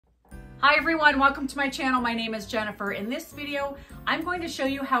Hi everyone, welcome to my channel. My name is Jennifer. In this video, I'm going to show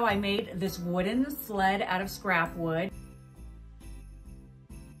you how I made this wooden sled out of scrap wood.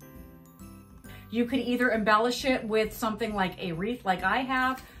 You could either embellish it with something like a wreath like I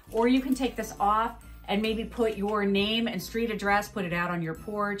have, or you can take this off and maybe put your name and street address, put it out on your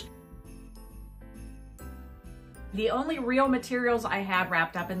porch. The only real materials I have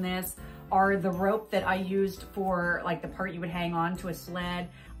wrapped up in this are the rope that I used for like the part you would hang on to a sled.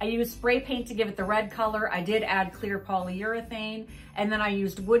 I used spray paint to give it the red color. I did add clear polyurethane, and then I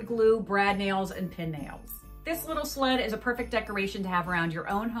used wood glue, brad nails, and pin nails. This little sled is a perfect decoration to have around your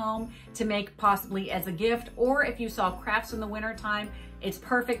own home, to make possibly as a gift, or if you sell crafts in the winter time, it's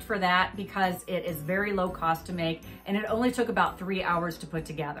perfect for that because it is very low cost to make, and it only took about 3 hours to put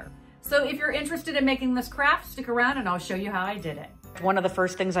together. So if you're interested in making this craft, stick around and I'll show you how I did it. One of the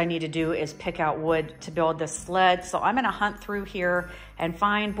first things I need to do is pick out wood to build this sled. So I'm gonna hunt through here and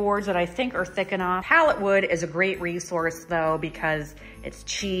find boards that I think are thick enough. Pallet wood is a great resource though, because it's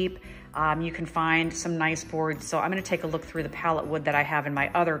cheap. You can find some nice boards. So I'm gonna take a look through the pallet wood that I have in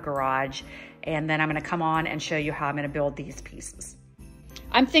my other garage, and then I'm gonna come on and show you how I'm gonna build these pieces.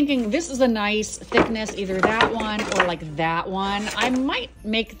 I'm thinking this is a nice thickness, either that one or like that one. I might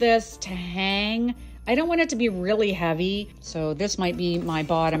make this to hang. I don't want it to be really heavy, so this might be my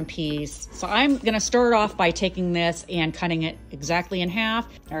bottom piece. So I'm gonna start off by taking this and cutting it exactly in half.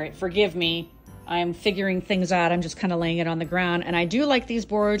 All right, forgive me. I'm figuring things out. I'm just kind of laying it on the ground. And I do like these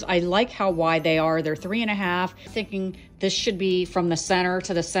boards. I like how wide they are. They're 3.5. Thinking this should be from the center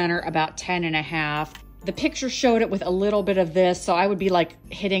to the center about 10.5. The picture showed it with a little bit of this, so I would be like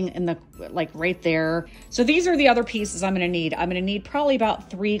hitting in the, like right there. So these are the other pieces I'm gonna need. I'm gonna need probably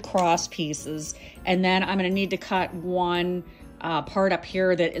about 3 cross pieces, and then I'm gonna need to cut one part up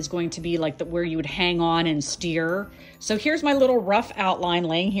here that is going to be like where you would hang on and steer. So here's my little rough outline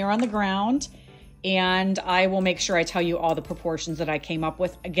laying here on the ground, and I will make sure I tell you all the proportions that I came up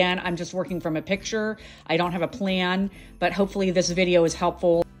with. Again, I'm just working from a picture. I don't have a plan, but hopefully this video is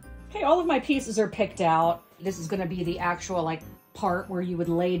helpful. Okay, all of my pieces are picked out. This is gonna be the actual like part where you would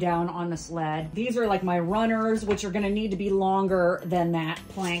lay down on the sled. These are like my runners, which are gonna need to be longer than that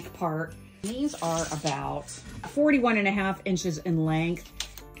plank part. These are about 41.5 inches in length,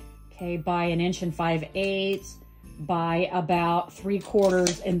 okay, by 1 5/8 inches, by about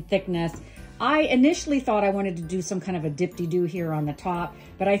 3/4 in thickness. I initially thought I wanted to do some kind of a dip-de-doo here on the top,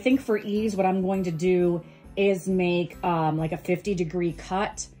 but I think for ease, what I'm going to do is make like a 50-degree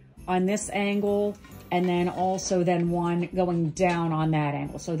cut on this angle, and then also one going down on that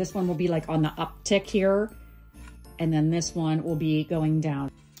angle. So this one will be like on the uptick here, and then this one will be going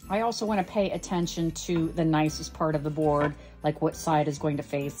down. I also want to pay attention to the nicest part of the board, like what side is going to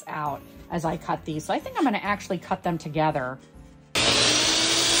face out as I cut these. So I think I'm going to actually cut them together. I'm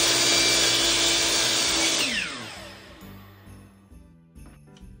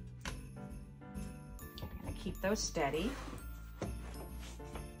going to keep those steady.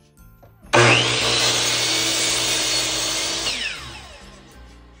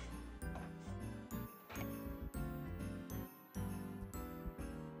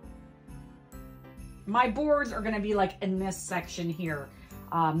 My boards are gonna be like in this section here.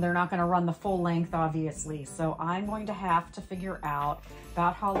 They're not gonna run the full length, obviously. So I'm going to have to figure out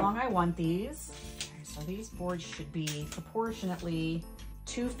about how long I want these. Okay, so these boards should be proportionately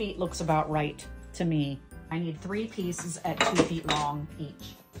 2 feet, looks about right to me. I need 3 pieces at 2 feet long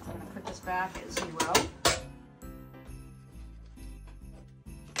each. I'm gonna put this back at 0.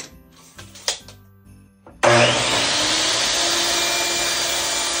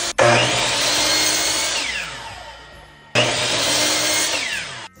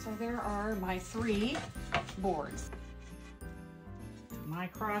 My 3 boards. My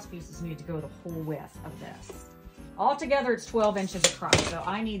cross pieces need to go the whole width of this. Altogether, it's 12 inches across, so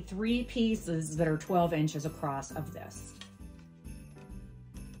I need 3 pieces that are 12 inches across of this.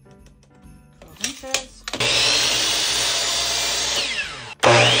 12 inches.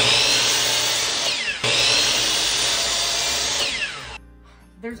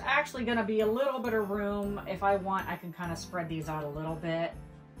 There's actually going to be a little bit of room. If I want, I can kind of spread these out a little bit.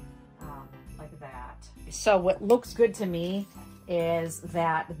 Like that. So what looks good to me is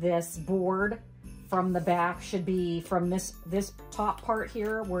that this board from the back should be from this top part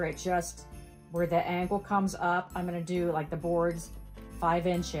here, where the angle comes up. I'm gonna do like the board's 5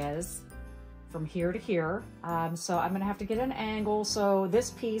 inches from here to here. So I'm gonna have to get an angle. So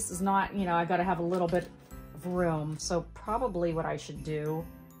this piece is not, you know, I gotta have a little bit of room. So probably what I should do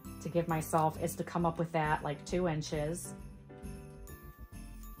to give myself is to come up with that like 2 inches.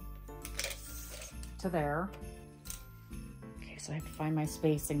 To there. Okay, so I have to find my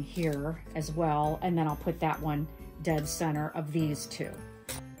spacing here as well. And then I'll put that one dead center of these two.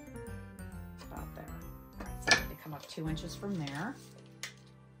 About there. All right, so I need to come up 2 inches from there.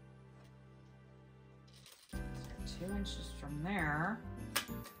 So 2 inches from there.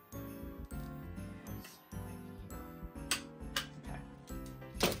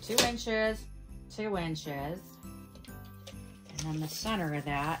 Okay. 2 inches, 2 inches. And then the center of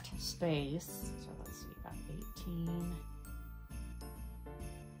that space. So let's see, about 18.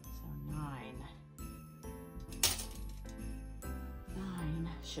 So 9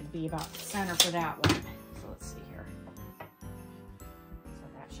 should be about the center for that one. So let's see here. So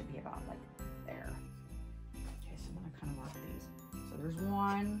that should be about like there. Okay, so I'm gonna kind of mark these. So there's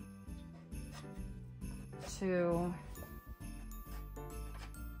 1, 2,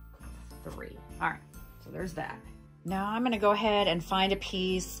 3. All right, so there's that. Now I'm gonna go ahead and find a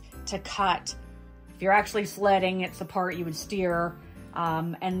piece to cut. If you're actually sledding, it's the part you would steer.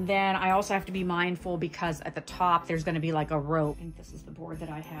 And then I also have to be mindful because at the top, there's gonna be like a rope. I think this is the board that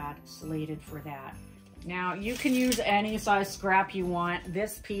I had slated for that. Now you can use any size scrap you want.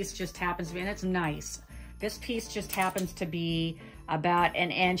 This piece just happens to be, and it's nice. This piece just happens to be about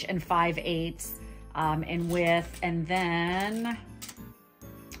 1 5/8 in width, and then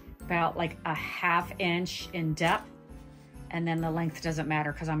about like a 1/2 inch in depth. And then the length doesn't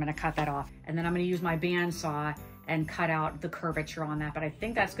matter because I'm gonna cut that off. And then I'm gonna use my bandsaw and cut out the curvature on that. But I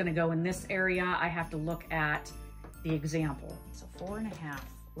think that's gonna go in this area. I have to look at the example. So 4.5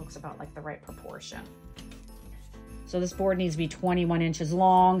 looks about like the right proportion. So this board needs to be 21 inches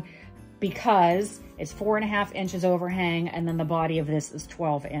long because it's 4.5 inches overhang, and then the body of this is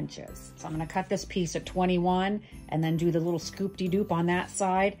 12 inches. So I'm gonna cut this piece at 21 and then do the little scoop-de-doop on that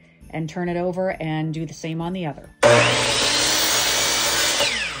side and turn it over and do the same on the other.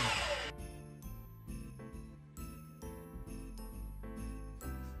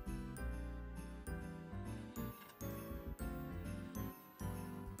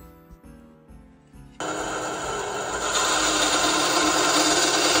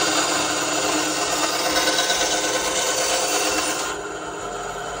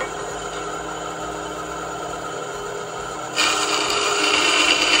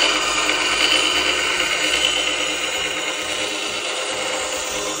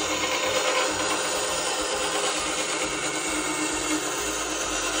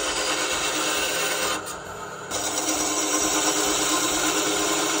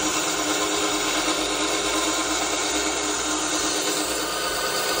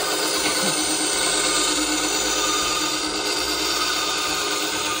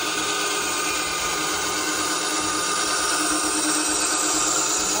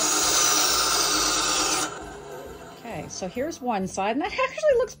 So here's one side, and that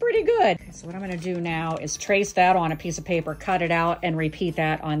actually looks pretty good. Okay, so what I'm gonna do now is trace that on a piece of paper, cut it out, and repeat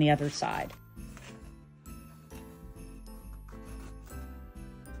that on the other side.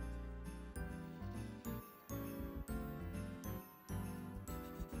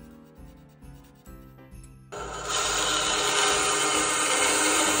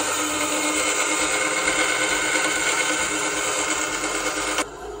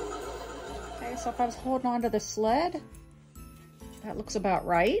 Okay, so if I was holding on to the sled, that looks about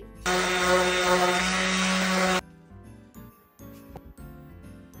right.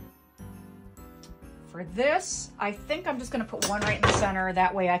 For this, I think I'm just gonna put one right in the center.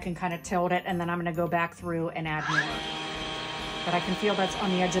 That way I can kind of tilt it, and then I'm gonna go back through and add more. But I can feel that's on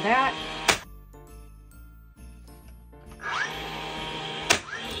the edge of that.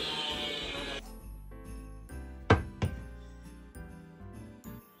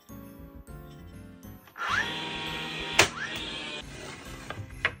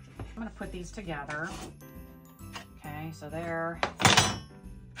 Put these together. Okay, so there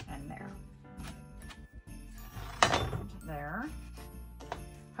and there. And there.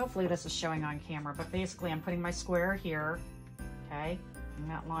 Hopefully this is showing on camera, but basically I'm putting my square here, okay, and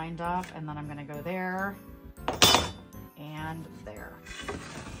that lined up, and then I'm gonna go there and there.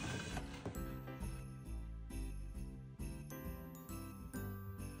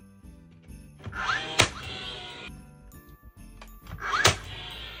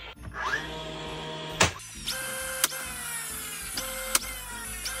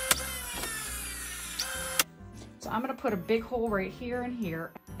 I'm gonna put a big hole right here and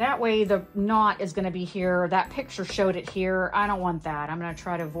here. That way the knot is gonna be here. That picture showed it here. I don't want that. I'm gonna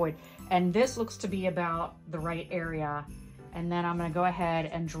try to avoid. And this looks to be about the right area. And then I'm gonna go ahead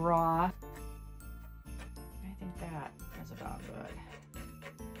and draw. I think that is about good.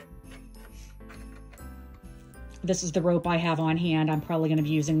 This is the rope I have on hand. I'm probably gonna be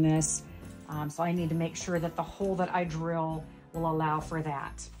using this. So I need to make sure that the hole that I drill will allow for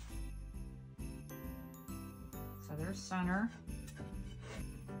that. So there's center.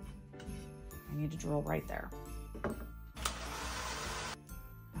 I need to drill right there. About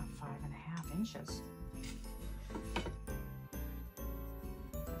 5.5 inches.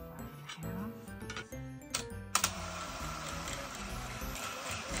 5.5.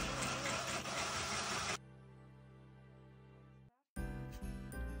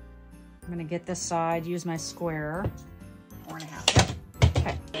 I'm gonna get this side, use my square. 4.5, yep,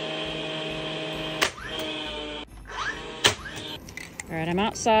 okay. All right, I'm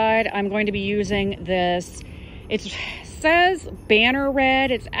outside. I'm going to be using this. It says Banner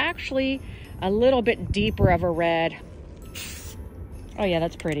Red. It's actually a little bit deeper of a red. Oh yeah,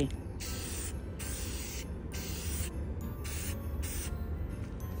 that's pretty.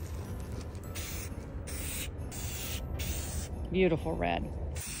 Beautiful red.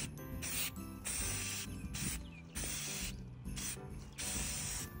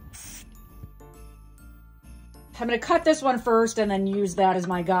 I'm gonna cut this one first and then use that as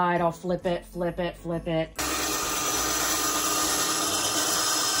my guide. I'll flip it, flip it, flip it.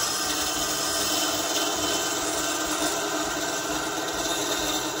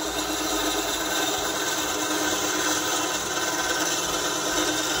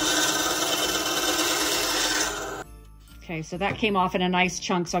 Okay, so that came off in a nice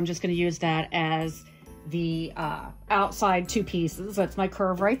chunk, so I'm just gonna use that as the outside two pieces. That's my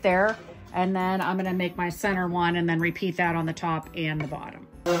curve right there. And then I'm gonna make my center one and then repeat that on the top and the bottom.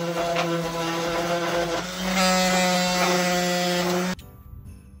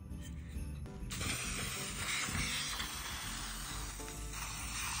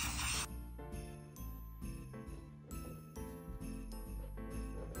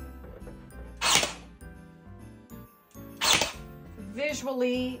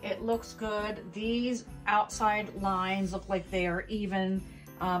 Visually, it looks good. These outside lines look like they are even.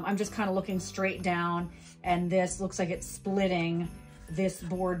 I'm just kind of looking straight down, and this looks like it's splitting this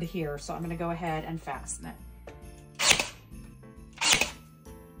board here. So I'm gonna go ahead and fasten it.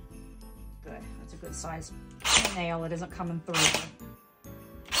 Good, that's a good size nail. It isn't coming through.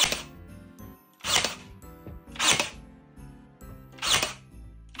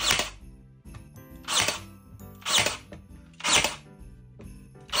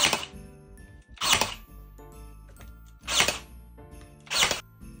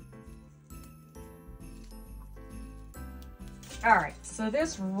 All right, so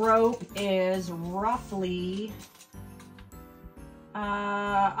this rope is roughly,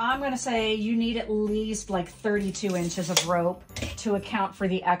 I'm gonna say you need at least like 32 inches of rope to account for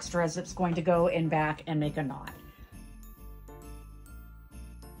the extras that's going to go in back and make a knot.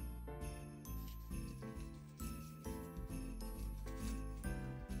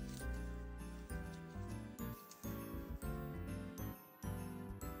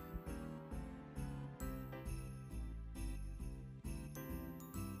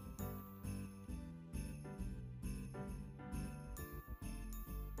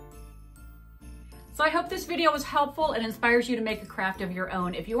 So I hope this video was helpful and inspires you to make a craft of your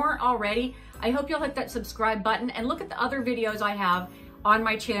own. If you aren't already, I hope you'll hit that subscribe button and look at the other videos I have on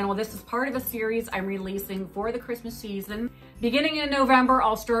my channel. This is part of a series I'm releasing for the Christmas season. Beginning in November,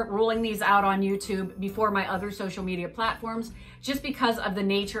 I'll start rolling these out on YouTube before my other social media platforms. Just because of the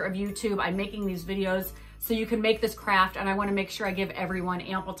nature of YouTube, I'm making these videos so you can make this craft, and I want to make sure I give everyone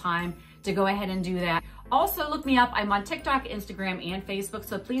ample time to go ahead and do that. Also, look me up. I'm on TikTok, Instagram, and Facebook,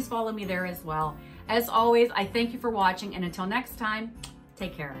 so please follow me there as well. As always, I thank you for watching, and until next time,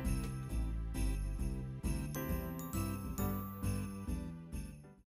 take care.